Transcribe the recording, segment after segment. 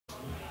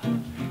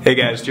Hey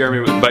guys,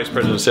 Jeremy, with Vice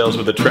President of Sales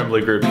with the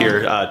Tremblay Group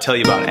here, tell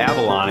you about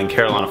Avalon in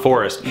Carolina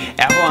Forest.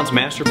 Avalon's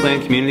master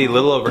plan community, a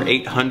little over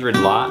 800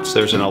 lots.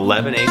 There's an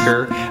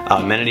 11-acre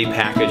amenity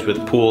package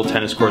with pool,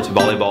 tennis courts,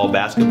 volleyball,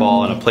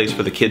 basketball, and a place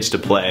for the kids to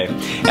play.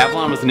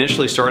 Avalon was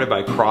initially started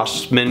by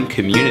Crossman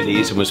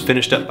Communities and was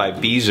finished up by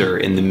Beezer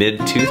in the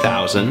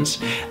mid-2000s.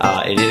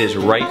 And it is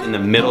right in the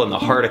middle, in the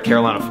heart of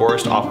Carolina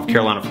Forest, off of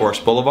Carolina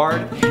Forest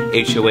Boulevard.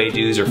 HOA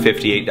dues are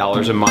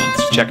 $58 a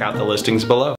month. Check out the listings below.